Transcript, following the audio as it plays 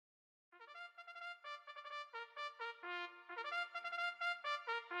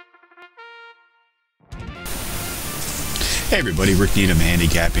Hey everybody, Rick Needham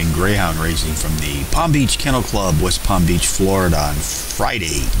handicapping greyhound racing from the Palm Beach Kennel Club, West Palm Beach, Florida on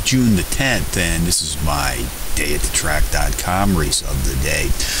Friday, June the 10th, and this is my dayatthetrack.com race of the day.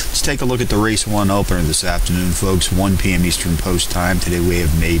 Let's take a look at the race 1 opener this afternoon, folks. 1 p.m. Eastern Post Time. Today we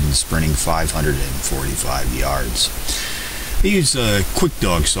have maiden sprinting 545 yards. I use Quick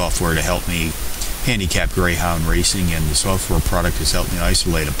Dog software to help me handicap greyhound racing, and the software product has helped me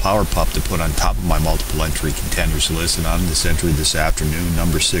isolate a power pup to put on top of my multiple entry contenders list. And on this entry this afternoon,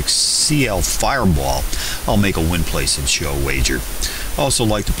 number 6 CL Fireball, I'll make a win, place, and show wager. I also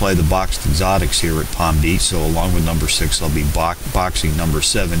like to play the boxed exotics here at Palm Beach, so along with number 6 I'll be boxing number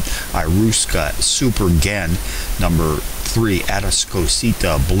 7 Iruska Super Gen, number 3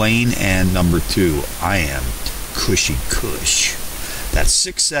 Atascosita Blaine, and number 2 I Am Cushy Cush. That's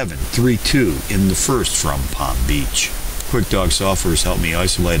 6732 in the first from Palm Beach. Quick Dog software has helped me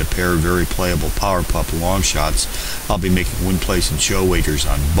isolate a pair of very playable power pup long shots. I'll be making win, place, and show wagers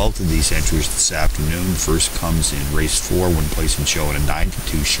on both of these entries this afternoon. First comes in race 4, win, place, and show in a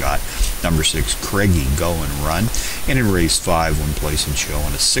 9-2 shot, number 6 Craigie Go and Run, and in race 5, win, place, and show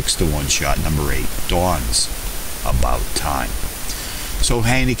in a 6-1 shot, number 8 Dawn's About Time. So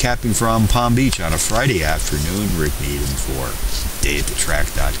handicapping from Palm Beach on a Friday afternoon, Rick Needham for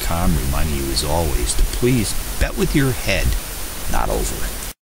dayatthetrack.com, reminding you as always to please bet with your head, not over it.